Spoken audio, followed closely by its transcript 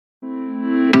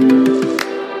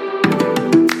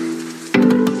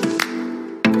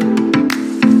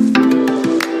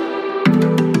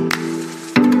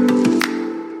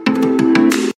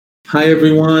Hi,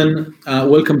 everyone.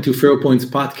 Welcome to Faropoint's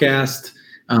podcast.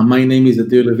 My name is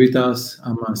Adir Levitas.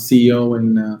 I'm a CEO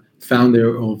and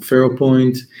founder of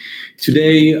Faropoint.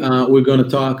 Today, we're going to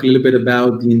talk a little bit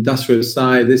about the industrial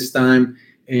side, this time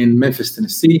in Memphis,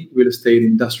 Tennessee, real estate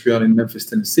industrial in Memphis,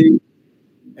 Tennessee.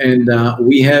 And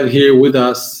we have here with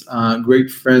us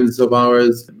great friends of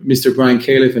ours, Mr. Brian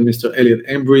Califf and Mr. Elliot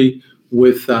Embry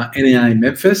with NAI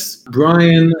Memphis.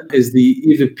 Brian is the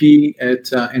EVP at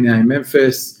NAI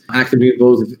Memphis, actively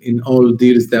involved in all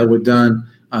deals that were done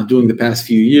during the past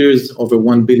few years, over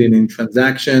 $1 billion in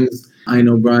transactions. I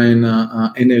know Brian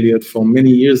and Elliot for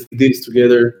many years, deals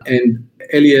together. And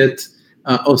Elliot,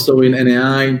 also in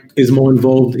NAI, is more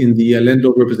involved in the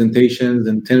landlord representations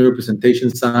and tenant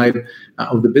representation side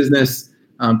of the business.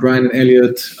 Brian and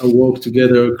Elliot work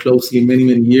together closely many,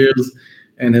 many years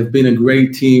and have been a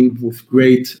great team with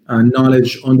great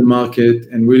knowledge on the market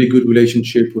and really good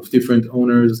relationship with different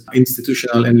owners,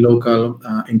 institutional and local,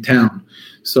 in town.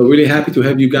 So really happy to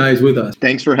have you guys with us.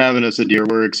 Thanks for having us, Adir.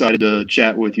 We're excited to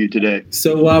chat with you today.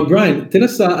 So Brian, tell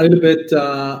us a little bit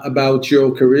about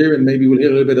your career, and maybe we'll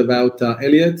hear a little bit about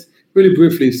Elliot, really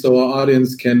briefly, so our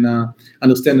audience can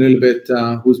understand a little bit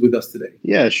who's with us today.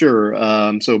 Yeah, sure.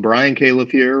 So Brian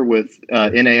Califf here with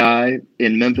NAI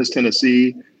in Memphis,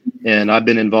 Tennessee. And I've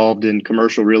been involved in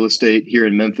commercial real estate here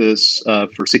in Memphis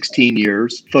for 16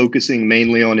 years, focusing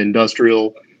mainly on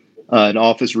industrial and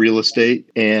office real estate.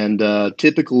 And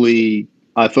typically,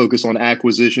 I focus on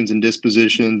acquisitions and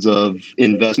dispositions of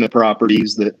investment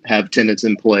properties that have tenants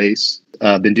in place.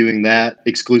 I've been doing that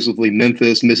exclusively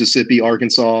Memphis, Mississippi,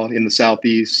 Arkansas, in the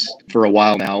Southeast for a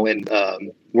while now, and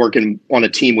working on a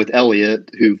team with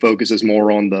Elliot, who focuses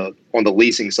more on the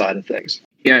leasing side of things.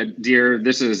 Yeah, dear,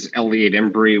 this is Elliot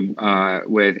Embry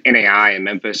with NAI in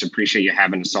Memphis. Appreciate you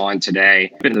having us on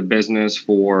today. Been in the business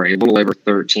for a little over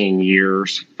 13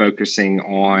 years, focusing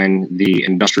on the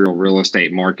industrial real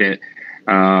estate market.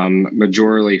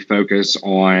 Majorly focus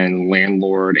on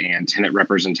landlord and tenant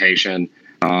representation,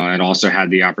 and also had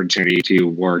the opportunity to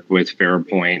work with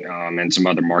Faropoint and some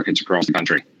other markets across the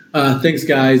country. Thanks,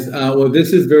 guys. Well,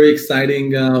 this is very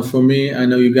exciting for me. I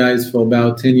know you guys for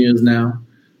about 10 years now.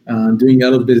 Doing a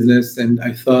lot of business, and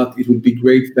I thought it would be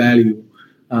great value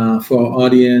for our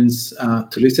audience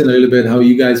to listen a little bit how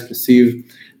you guys perceive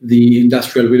the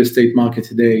industrial real estate market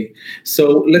today.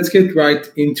 So let's get right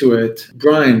into it.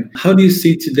 Brian, how do you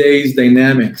see today's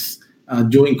dynamics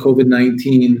during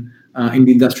COVID-19 in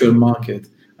the industrial market?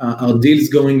 Are deals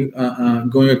going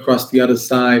across the other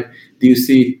side? Do you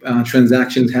see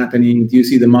transactions happening? Do you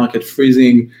see the market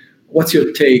freezing? What's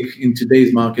your take in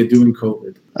today's market during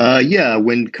COVID? Yeah,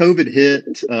 when COVID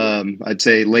hit, I'd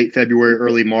say late February,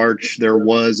 early March, there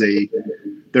was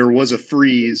a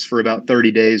freeze for about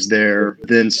 30 days there.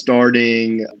 Then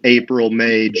starting April,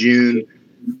 May, June,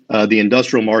 the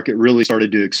industrial market really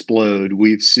started to explode.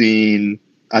 We've seen,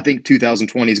 I think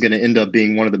 2020 is going to end up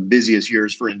being one of the busiest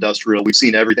years for industrial. We've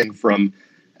seen everything from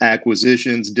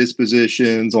acquisitions,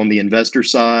 dispositions on the investor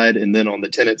side, and then on the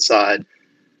tenant side.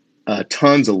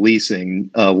 Tons of leasing,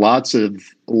 lots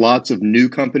of new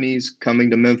companies coming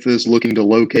to Memphis, looking to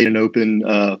locate and open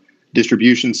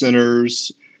distribution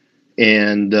centers.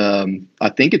 And I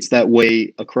think it's that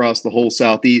way across the whole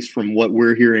Southeast from what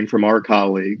we're hearing from our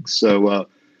colleagues. So,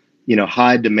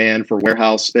 high demand for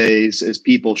warehouse space as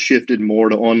people shifted more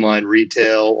to online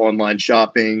retail, online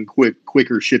shopping,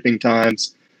 quicker shipping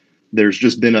times. There's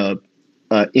just been a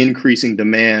increasing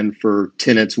demand for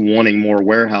tenants wanting more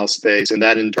warehouse space, and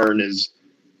that in turn has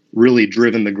really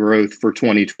driven the growth for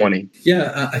 2020.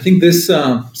 Yeah, I think this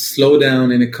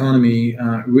slowdown in economy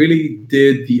really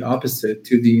did the opposite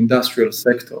to the industrial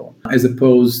sector as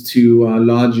opposed to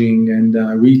lodging and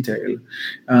retail.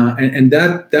 And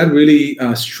that really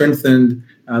strengthened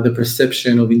the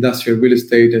perception of industrial real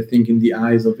estate, I think, in the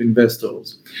eyes of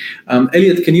investors.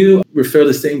 Elliot, can you refer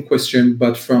the same question,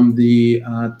 but from the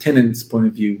tenant's point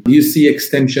of view? Do you see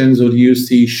extensions, or do you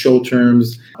see short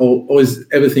terms, or is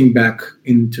everything back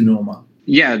into normal?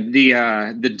 Yeah,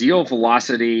 the deal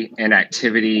velocity and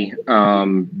activity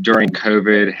during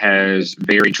COVID has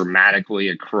varied dramatically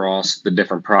across the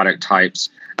different product types.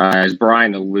 As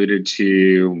Brian alluded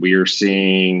to, we are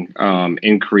seeing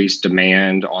increased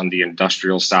demand on the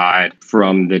industrial side.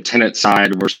 From the tenant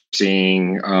side, we're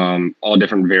seeing all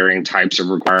different varying types of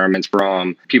requirements,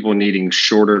 from people needing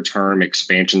shorter term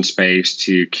expansion space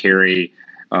to carry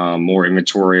more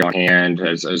inventory on hand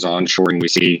as onshoring we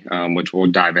see, which we'll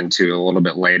dive into a little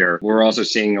bit later. We're also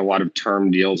seeing a lot of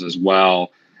term deals as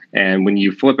well. And when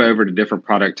you flip over to different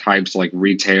product types like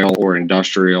retail or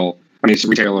industrial, it's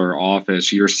retail or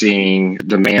office, you're seeing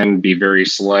demand be very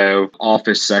slow.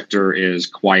 Office sector is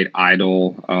quite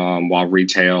idle, while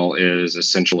retail is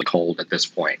essentially cold at this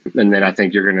point. And then I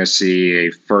think you're going to see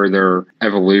a further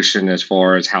evolution as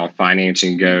far as how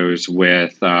financing goes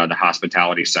with the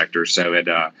hospitality sector. So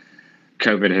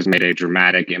COVID has made a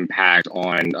dramatic impact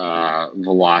on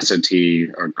velocity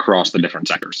across the different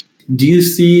sectors. Do you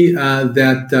see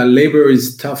that labor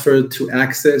is tougher to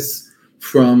access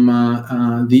from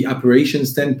the operation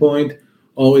standpoint,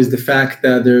 or is the fact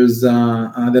that there's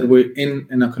that we're in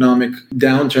an economic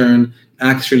downturn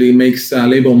actually makes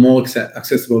labor more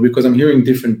accessible? Because I'm hearing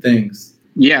different things.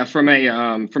 Yeah, from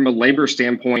a labor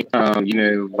standpoint,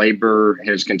 labor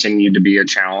has continued to be a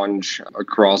challenge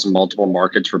across multiple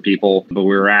markets for people. But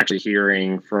we're actually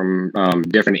hearing from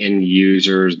different end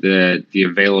users that the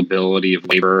availability of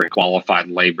labor and qualified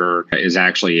labor is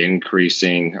actually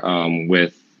increasing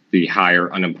with the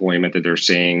higher unemployment that they're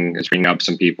seeing. Is bringing up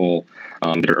some people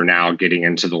that are now getting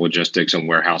into the logistics and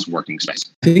warehouse working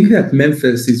space. I think that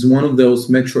Memphis is one of those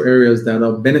metro areas that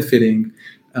are benefiting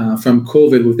from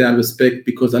COVID with that respect,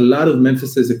 because a lot of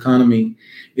Memphis's economy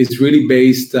is really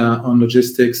based on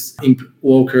logistics,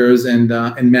 workers and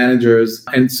managers.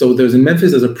 And so in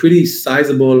Memphis, there's a pretty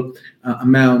sizable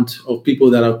amount of people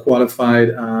that are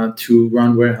qualified to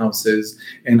run warehouses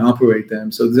and operate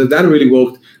them. So that really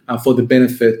worked for the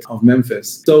benefit of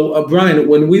Memphis. So Brian,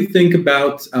 when we think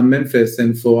about Memphis,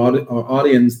 and for our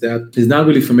audience that is not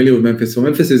really familiar with Memphis, so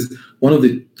Memphis is one of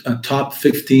the top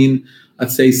 15 I'd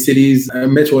say cities,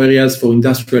 metro areas for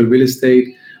industrial real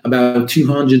estate, about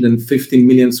 250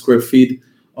 million square feet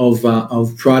of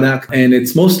product, and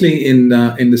it's mostly in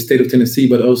the state of Tennessee,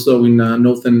 but also in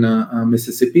northern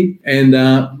Mississippi. And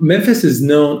Memphis is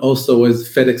known also as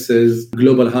FedEx's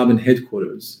global hub and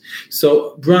headquarters.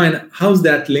 So, Brian, how's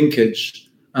that linkage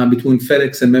between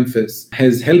FedEx and Memphis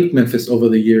has helped Memphis over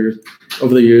the years?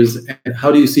 And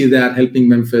how do you see that helping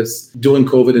Memphis during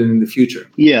COVID and in the future?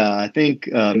 Yeah, I think,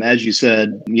 as you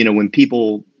said, when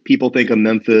people think of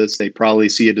Memphis, they probably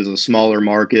see it as a smaller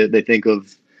market. They think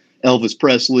of Elvis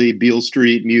Presley, Beale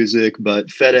Street music, but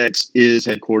FedEx is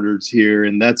headquarters here,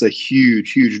 and that's a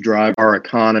huge, huge drive our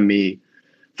economy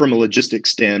from a logistics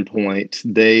standpoint.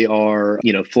 They are,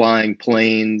 flying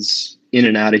planes in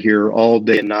and out of here all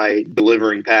day and night,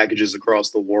 delivering packages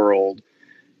across the world.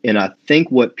 And I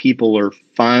think what people are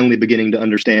finally beginning to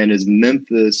understand is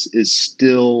Memphis is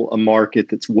still a market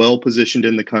that's well positioned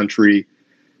in the country.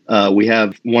 We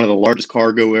have one of the largest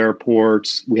cargo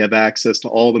airports. We have access to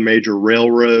all the major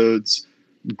railroads,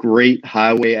 great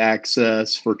highway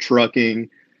access for trucking,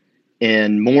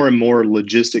 and more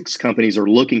logistics companies are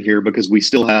looking here because we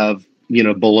still have,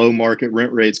 below market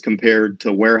rent rates compared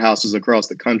to warehouses across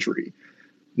the country.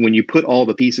 When you put all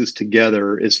the pieces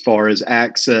together as far as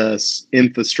access,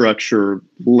 infrastructure,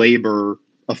 labor,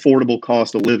 affordable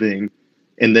cost of living,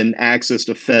 and then access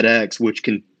to FedEx, which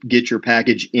can get your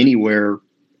package anywhere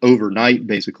overnight,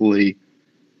 basically,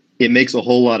 it makes a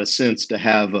whole lot of sense to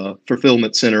have a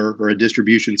fulfillment center or a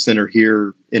distribution center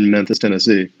here in Memphis,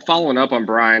 Tennessee. Following up on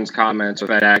Brian's comments with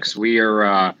FedEx, we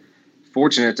are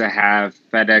fortunate to have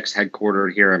FedEx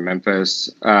headquartered here in Memphis.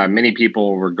 Many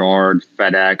people regard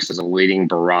FedEx as a leading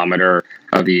barometer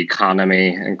of the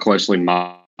economy and closely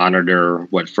monitor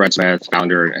what Fred Smith,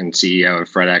 founder and CEO of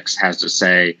FedEx, has to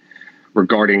say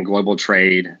regarding global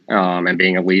trade and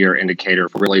being a leader indicator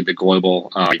for really the global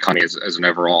economy as an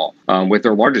overall. With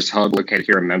their largest hub located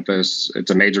here in Memphis, it's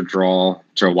a major draw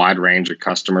to a wide range of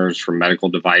customers from medical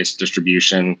device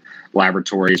distribution,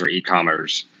 laboratories, or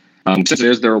e-commerce. Since it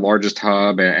is their largest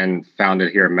hub and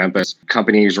founded here in Memphis,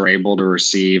 companies are able to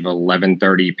receive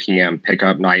 11:30 p.m.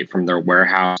 pickup night from their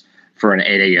warehouse for an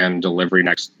 8 a.m. delivery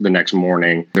the next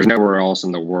morning. There's nowhere else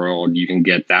in the world you can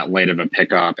get that late of a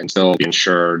pickup and still be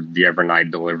ensured the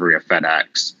overnight delivery of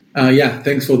FedEx.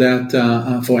 Thanks for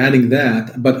that, for adding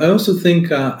that. But I also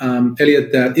think,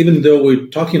 Elliot, that even though we're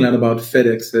talking a lot about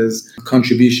FedEx's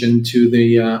contribution to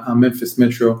the Memphis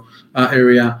metro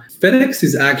area, FedEx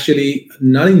is actually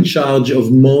not in charge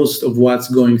of most of what's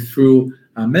going through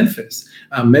Memphis.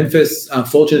 Memphis,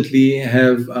 fortunately,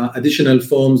 have additional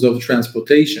forms of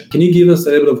transportation. Can you give us a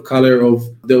little bit of color of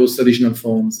those additional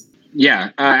forms? Yeah,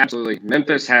 absolutely.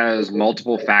 Memphis has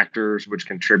multiple factors which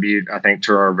contribute, I think,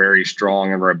 to our very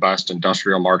strong and robust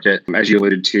industrial market. As you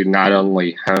alluded to, not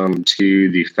only home to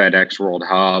the FedEx World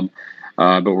Hub,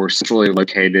 but we're centrally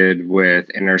located with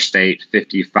Interstate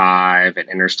 55 and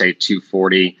Interstate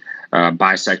 240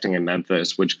 bisecting in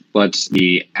Memphis, which lets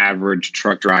the average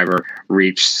truck driver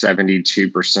reach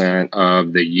 72%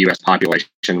 of the U.S.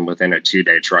 population within a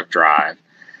 2-day truck drive.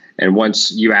 And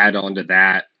once you add on to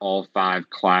that, all 5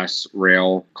 Class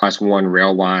 1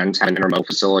 rail lines have an intermodal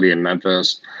facility in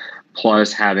Memphis,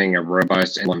 plus having a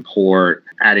robust inland port,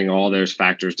 adding all those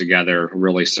factors together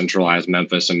really centralize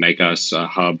Memphis and make us a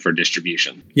hub for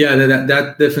distribution. Yeah,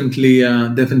 that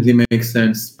definitely makes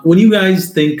sense. When you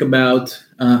guys think about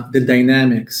the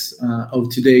dynamics of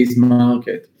today's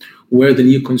market, where the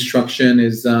new construction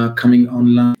is coming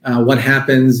online, what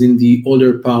happens in the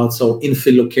older parts or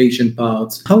infill location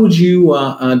parts, how would you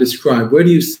describe, where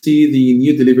do you see the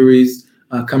new deliveries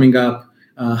coming up?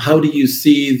 How do you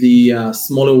see the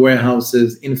smaller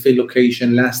warehouses, infill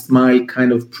location, last mile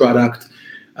kind of product?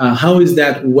 How is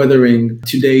that weathering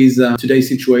today's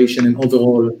situation and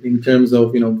overall in terms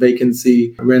of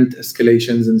vacancy, rent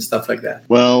escalations, and stuff like that?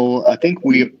 Well, I think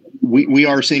we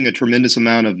are seeing a tremendous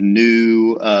amount of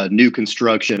new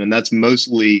construction, and that's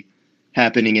mostly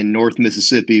happening in North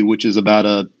Mississippi, which is about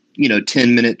a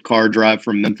 10-minute car drive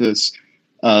from Memphis.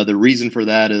 The reason for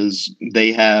that is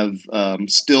they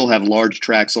still have large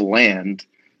tracts of land.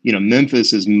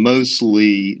 Memphis is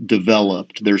mostly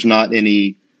developed. There's not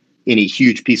any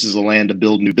huge pieces of land to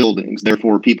build new buildings.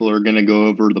 Therefore, people are going to go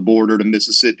over the border to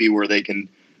Mississippi where they can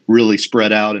really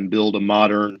spread out and build a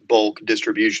modern bulk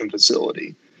distribution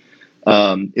facility.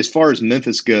 As far as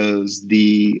Memphis goes,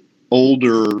 the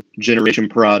older generation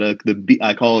product,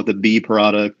 I call it the B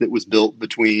product, that was built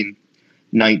between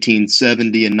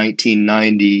 1970 and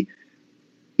 1990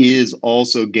 is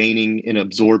also gaining in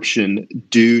absorption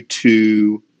due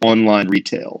to online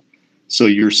retail. So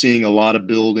you're seeing a lot of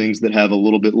buildings that have a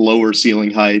little bit lower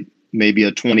ceiling height, maybe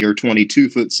a 20 or 22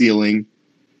 foot ceiling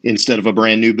instead of a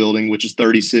brand new building, which is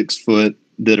 36 foot,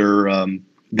 that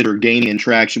are gaining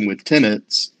traction with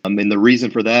tenants. And the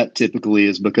reason for that typically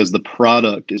is because the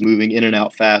product is moving in and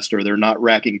out faster. They're not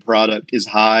racking product as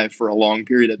high for a long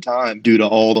period of time due to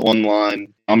all the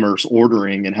online commerce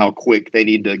ordering and how quick they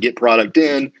need to get product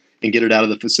in and get it out of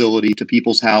the facility to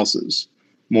people's houses.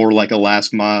 More like a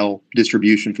last mile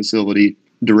distribution facility,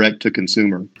 direct to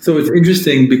consumer. So it's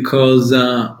interesting because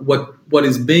what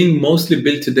is being mostly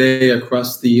built today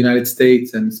across the United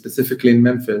States and specifically in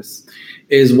Memphis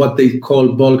is what they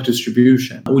call bulk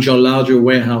distribution, which are larger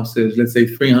warehouses, let's say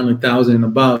 300,000 and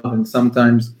above, and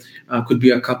sometimes could be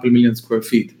a couple million square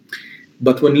feet.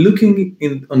 But when looking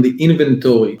on the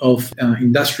inventory of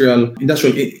industrial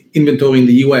inventory in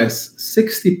the US,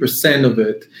 60% of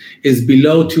it is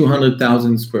below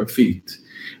 200,000 square feet.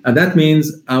 That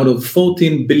means out of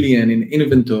 14 billion in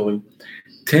inventory,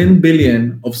 10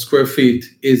 billion of square feet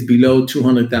is below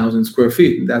 200,000 square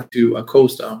feet. That's to a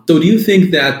CoStar. So do you think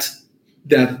that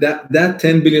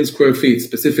 10 billion square feet,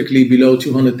 specifically below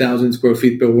 200,000 square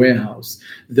feet per warehouse,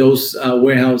 those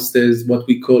warehouses, what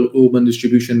we call urban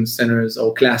distribution centers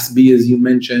or Class B, as you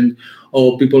mentioned,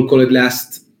 or people call it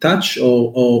last touch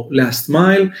or last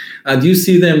mile, do you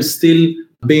see them still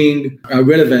being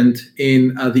relevant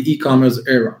in the e-commerce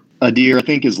era? Adir, I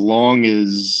think as long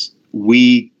as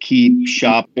we keep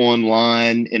shop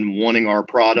online and wanting our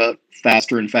product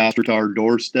faster and faster to our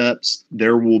doorsteps,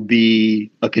 there will be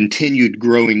a continued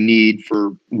growing need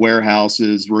for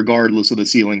warehouses regardless of the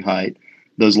ceiling height.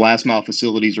 Those last mile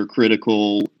facilities are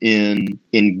critical in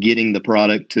getting the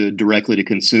product directly to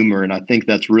consumer. And I think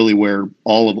that's really where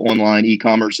all of online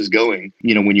e-commerce is going.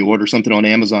 When you order something on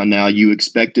Amazon now, you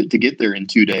expect it to get there in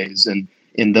 2 days. And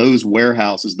in those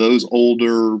warehouses, those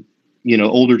older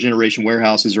generation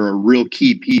warehouses are a real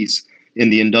key piece in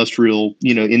the industrial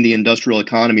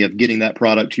economy of getting that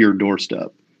product to your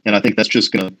doorstep. And I think that's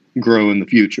just going to grow in the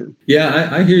future. Yeah,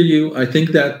 I hear you. I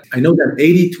know that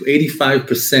 80 to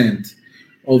 85%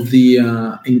 of the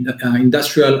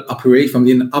industrial operate from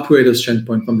the operator's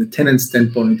standpoint, from the tenant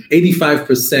standpoint,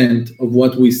 85% of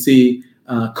what we see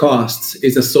costs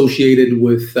is associated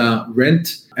with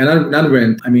rent, and not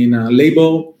rent, I mean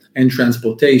labor and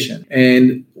transportation.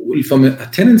 And from a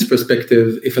tenant's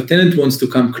perspective, if a tenant wants to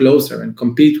come closer and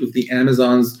compete with the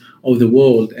Amazons of the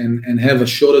world and have a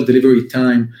shorter delivery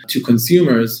time to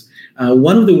consumers,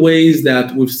 one of the ways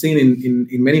that we've seen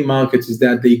in many markets is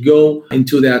that they go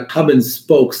into that hub and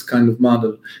spokes kind of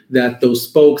model, that those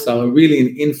spokes are really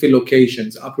in infill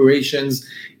locations, operations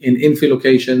in infill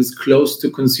locations close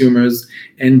to consumers,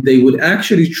 and they would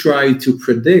actually try to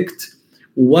predict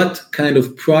what kind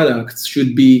of products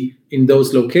should be in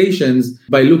those locations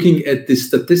by looking at the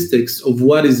statistics of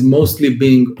what is mostly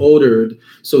being ordered.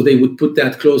 So they would put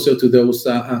that closer to those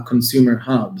consumer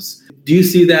hubs. Do you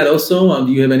see that also?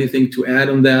 Do you have anything to add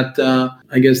on that,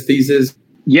 thesis?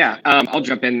 Yeah, I'll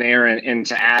jump in there and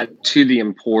to add to the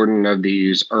importance of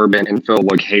these urban infill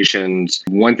locations,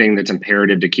 one thing that's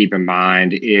imperative to keep in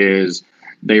mind is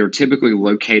They are typically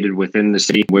located within the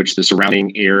city, which the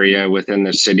surrounding area within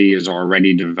the city is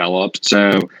already developed.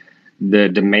 So the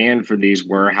demand for these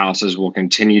warehouses will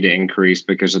continue to increase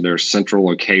because of their central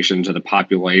location to the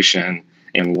population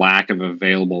and lack of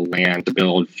available land to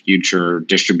build future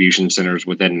distribution centers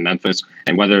within Memphis.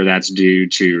 And whether that's due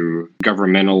to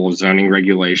governmental zoning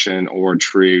regulation or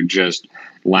true just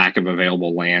lack of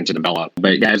available land to develop.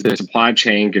 But as the supply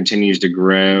chain continues to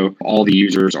grow, all the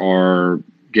users are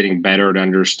getting better at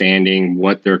understanding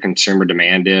what their consumer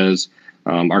demand is.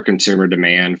 Our consumer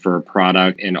demand for a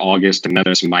product in August in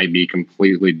Memphis might be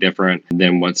completely different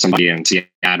than what somebody in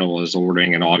Seattle is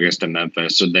ordering in August in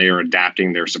Memphis. So they are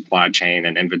adapting their supply chain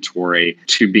and inventory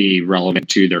to be relevant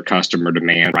to their customer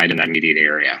demand right in that immediate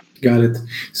area. Got it.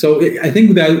 So I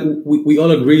think that we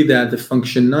all agree that the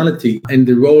functionality and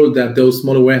the role that those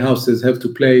smaller warehouses have to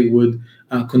play would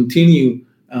continue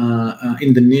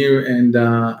in the near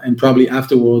and probably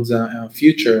afterwards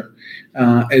future,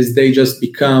 as they just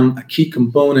become a key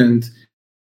component.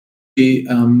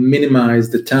 Minimize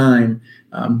the time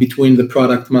between the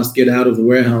product must get out of the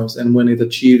warehouse and when it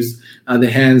achieves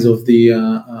the hands of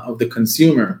the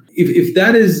consumer. If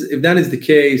that is the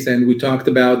case, and we talked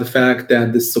about the fact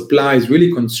that the supply is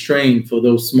really constrained for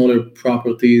those smaller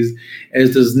properties,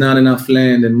 as there's not enough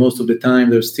land, and most of the time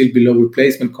they're still below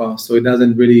replacement cost, so it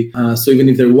doesn't really. So even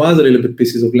if there was a little bit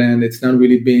pieces of land, it's not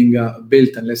really being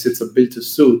built unless it's a built to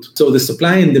suit. So the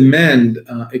supply and demand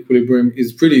equilibrium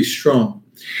is pretty strong.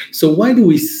 So why do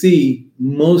we see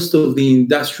most of the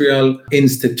industrial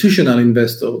institutional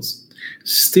investors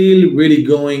still really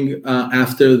going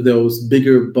after those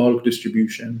bigger bulk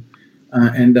distribution?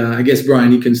 And I guess,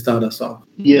 Brian, you can start us off.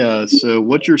 Yeah, so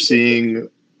what you're seeing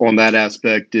on that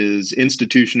aspect is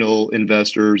institutional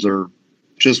investors are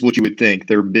just what you would think.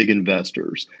 They're big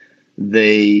investors.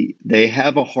 They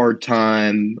have a hard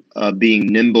time being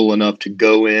nimble enough to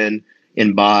go in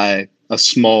and buy a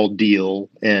small deal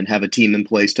and have a team in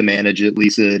place to manage it,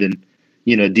 lease it, and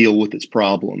deal with its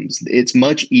problems. It's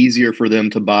much easier for them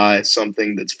to buy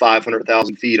something that's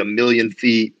 500,000 feet, 1 million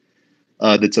feet,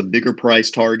 that's a bigger price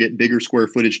target, bigger square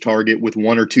footage target with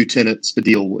 1 or 2 tenants to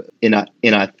deal with. And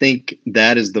I think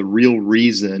that is the real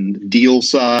reason, deal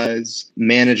size,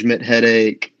 management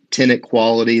headache, tenant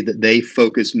quality, that they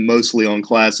focus mostly on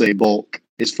Class A bulk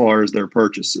as far as their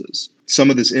purchases. Some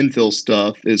of this infill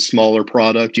stuff is smaller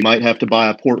product. You might have to buy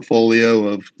a portfolio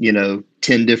of,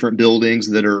 10 different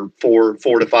buildings that are $4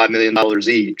 to $5 million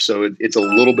each. So it's a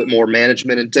little bit more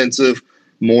management intensive,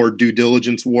 more due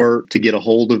diligence work to get a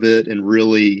hold of it and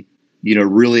really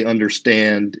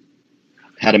understand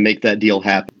how to make that deal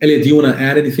happen. Elliot, do you want to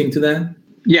add anything to that?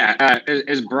 Yeah,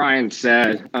 as Brian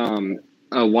said,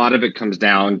 a lot of it comes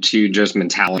down to just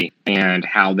mentality and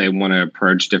how they want to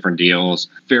approach different deals.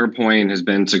 Faropoint has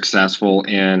been successful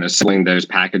in assembling those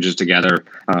packages together,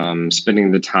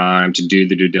 spending the time to do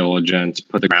the due diligence,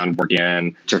 put the groundwork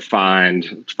in to find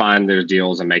those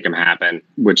deals and make them happen,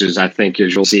 which is, I think,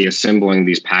 as you'll see, assembling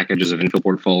these packages of infill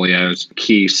portfolios,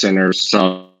 key centers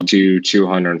sub to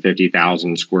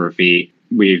 250,000 square feet.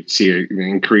 We see an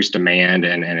increased demand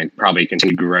and probably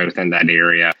continued growth in that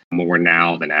area more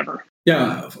now than ever.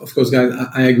 Yeah, of course, guys,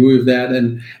 I agree with that,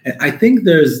 and I think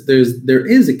there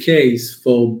is a case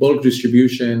for bulk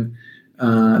distribution,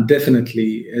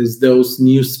 definitely, as those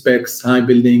new specs, high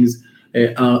buildings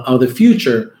are the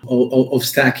future of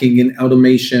stacking and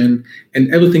automation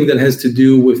and everything that has to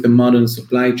do with the modern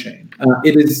supply chain.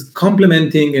 It is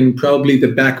complementing and probably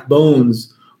the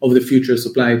backbones of the future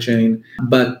supply chain,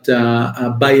 but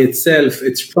by itself,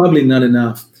 it's probably not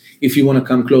enough if you want to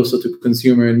come closer to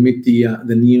consumer and meet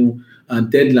the new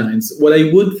deadlines. What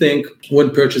I would think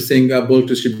when purchasing bulk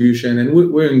distribution, and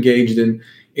we're engaged in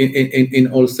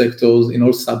all sectors, in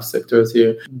all subsectors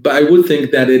here, but I would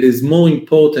think that it is more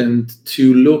important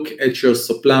to look at your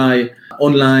supply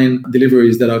online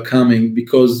deliveries that are coming,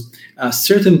 because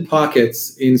certain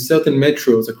pockets in certain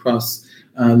metros across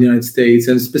the United States,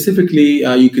 and specifically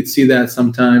you could see that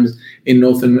sometimes in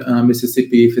northern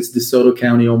Mississippi, if it's DeSoto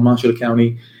County or Marshall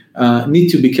County, need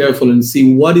to be careful and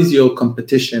see what is your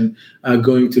competition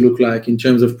going to look like in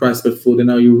terms of price per foot,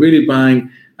 and are you really buying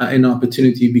an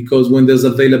opportunity? Because when there's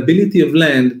availability of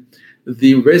land,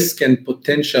 the risk and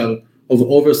potential of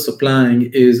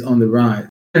oversupplying is on the rise.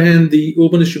 And the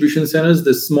urban distribution centers,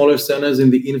 the smaller centers in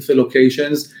the infill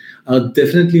locations, are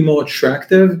definitely more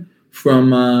attractive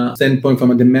from a standpoint,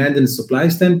 from a demand and supply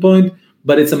standpoint,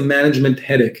 but it's a management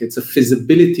headache. It's a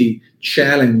feasibility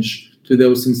challenge to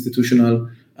those institutional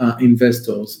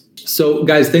investors. So,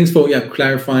 guys, thanks for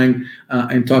clarifying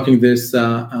and talking this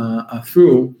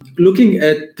through. Looking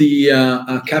at the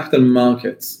capital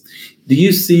markets, Do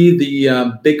you see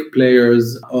the big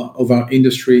players of our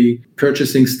industry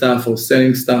purchasing stuff or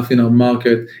selling stuff in our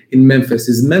market in Memphis?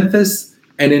 Is Memphis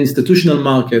an institutional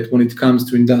market when it comes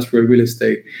to industrial real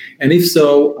estate? And if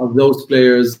so, are those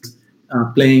players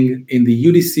playing in the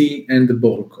UDC and the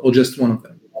bulk, or just one of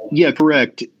them? Yeah,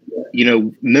 correct.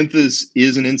 Memphis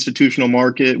is an institutional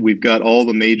market. We've got all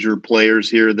the major players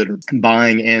here that are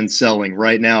buying and selling.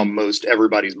 Right now, most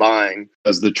everybody's buying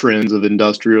as the trends of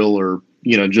industrial are,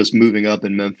 just moving up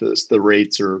in Memphis. The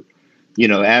rates are,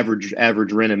 average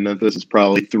rent in Memphis is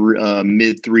probably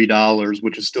mid $3,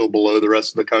 which is still below the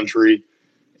rest of the country.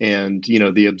 And,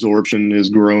 the absorption is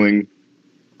growing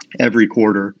every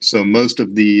quarter. So most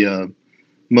of the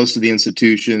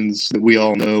institutions that we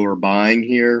all know are buying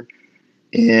here.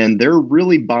 And they're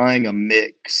really buying a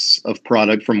mix of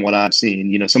product from what I've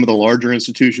seen. Some of the larger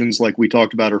institutions, like we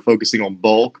talked about, are focusing on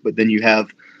bulk, but then you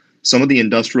have some of the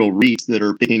industrial REITs that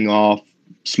are picking off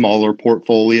smaller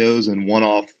portfolios and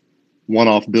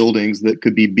one-off buildings that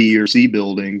could be B or C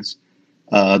buildings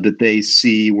that they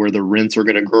see where the rents are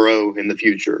going to grow in the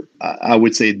future. I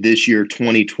would say this year,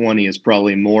 2020, is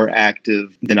probably more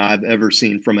active than I've ever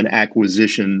seen from an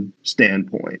acquisition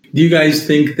standpoint. Do you guys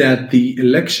think that the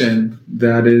election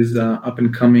that is up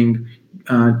and coming,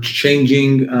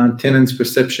 changing tenants'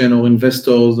 perception or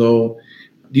investors, or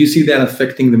do you see that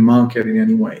affecting the market in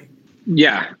any way?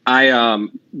 Yeah,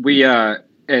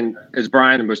 and as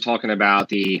Brian was talking about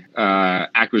the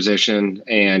acquisition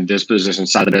and disposition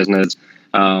side of the business,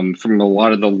 from a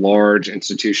lot of the large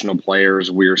institutional players,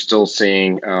 we are still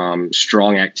seeing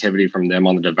strong activity from them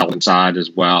on the development side as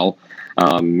well.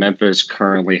 Memphis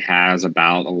currently has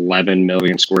about 11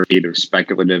 million square feet of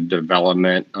speculative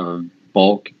development of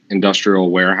bulk industrial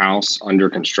warehouse under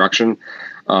construction.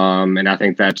 And I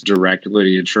think that's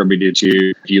directly attributed to,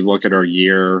 if you look at our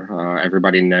year,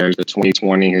 everybody knows that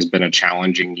 2020 has been a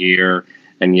challenging year.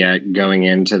 And yet going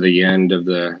into the end of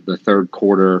the third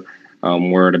quarter,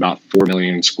 we're at about 4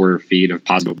 million square feet of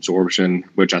positive absorption,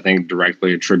 which I think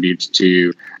directly attributes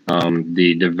to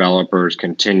the developers'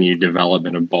 continued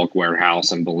development of bulk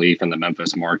warehouse and belief in the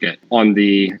Memphis market. On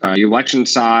the election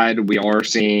side, we are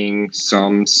seeing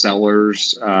some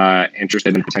sellers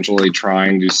interested in potentially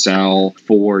trying to sell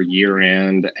for year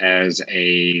end as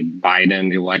a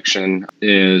Biden election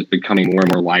is becoming more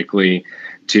and more likely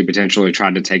to potentially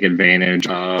try to take advantage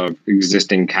of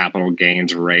existing capital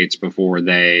gains rates before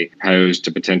they pose to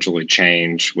potentially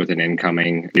change with an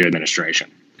incoming new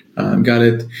administration. Got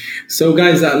it. So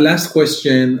guys, last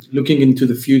question, looking into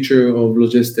the future of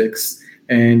logistics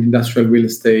and industrial real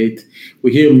estate,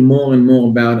 we hear more and more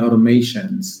about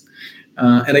automations.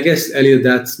 And I guess, Elliot,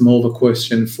 that's more of a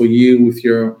question for you with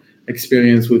your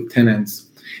experience with tenants.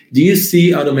 Do you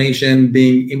see automation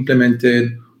being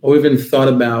implemented or even thought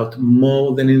about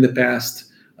more than in the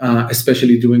past,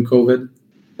 especially during COVID?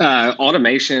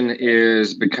 Automation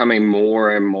is becoming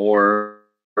more and more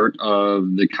part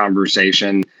of the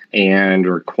conversation and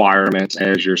requirements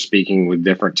as you're speaking with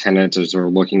different tenants as they're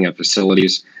looking at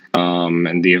facilities,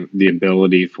 and the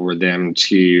ability for them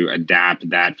to adapt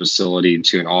that facility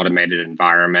to an automated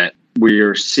environment. We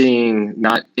are seeing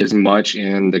not as much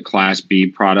in the Class B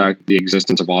product, the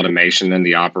existence of automation in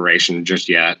the operation just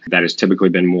yet. That has typically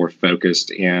been more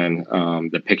focused in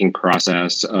the picking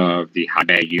process of the high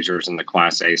bay users in the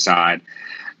Class A side.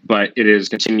 But it has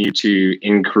continued to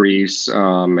increase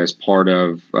as part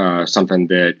of something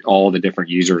that all the different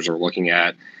users are looking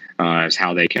at as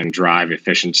how they can drive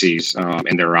efficiencies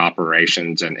in their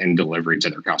operations and in delivery to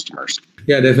their customers.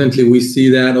 Yeah, definitely. We see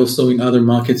that also in other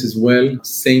markets as well.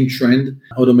 Same trend.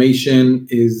 Automation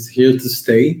is here to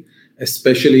stay,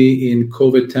 especially in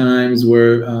COVID times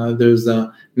where there's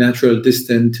a natural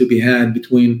distance to be had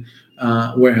between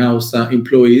warehouse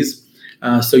employees.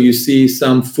 So you see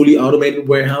some fully automated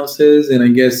warehouses, and I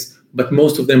guess, but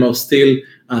most of them are still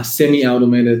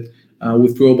semi-automated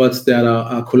with robots that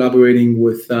are collaborating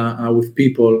with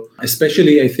people.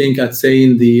 Especially, I think, I'd say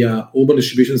in the urban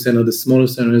distribution center, the smaller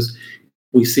centers,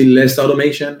 we see less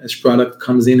automation as product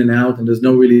comes in and out, and there's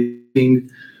no really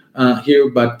thing here.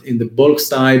 But in the bulk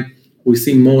side, we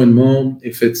see more and more,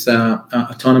 if it's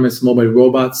autonomous mobile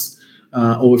robots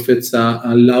or if it's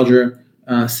larger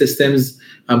systems.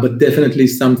 But definitely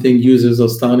something users are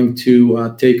starting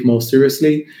to take more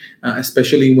seriously,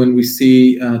 especially when we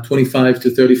see 25 to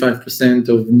 35%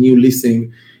 of new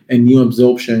leasing and new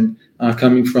absorption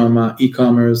coming from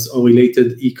e-commerce or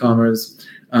related e-commerce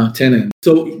tenants.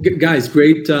 So guys,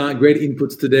 great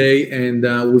inputs today, and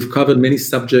we've covered many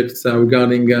subjects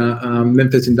regarding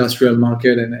Memphis industrial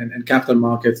market and capital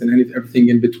markets and everything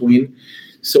in between.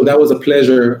 So that was a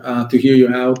pleasure to hear you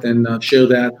out and share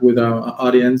that with our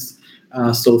audience.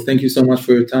 So thank you so much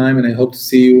for your time, and I hope to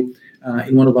see you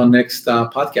in one of our next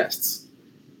podcasts.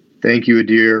 Thank you,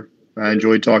 Adir. I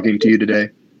enjoyed talking to you today.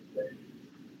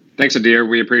 Thanks, Adir.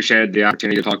 We appreciate the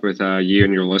opportunity to talk with you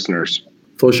and your listeners.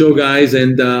 For sure, guys.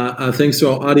 And thanks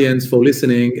to our audience for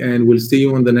listening. And we'll see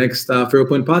you on the next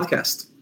Faropoint podcast.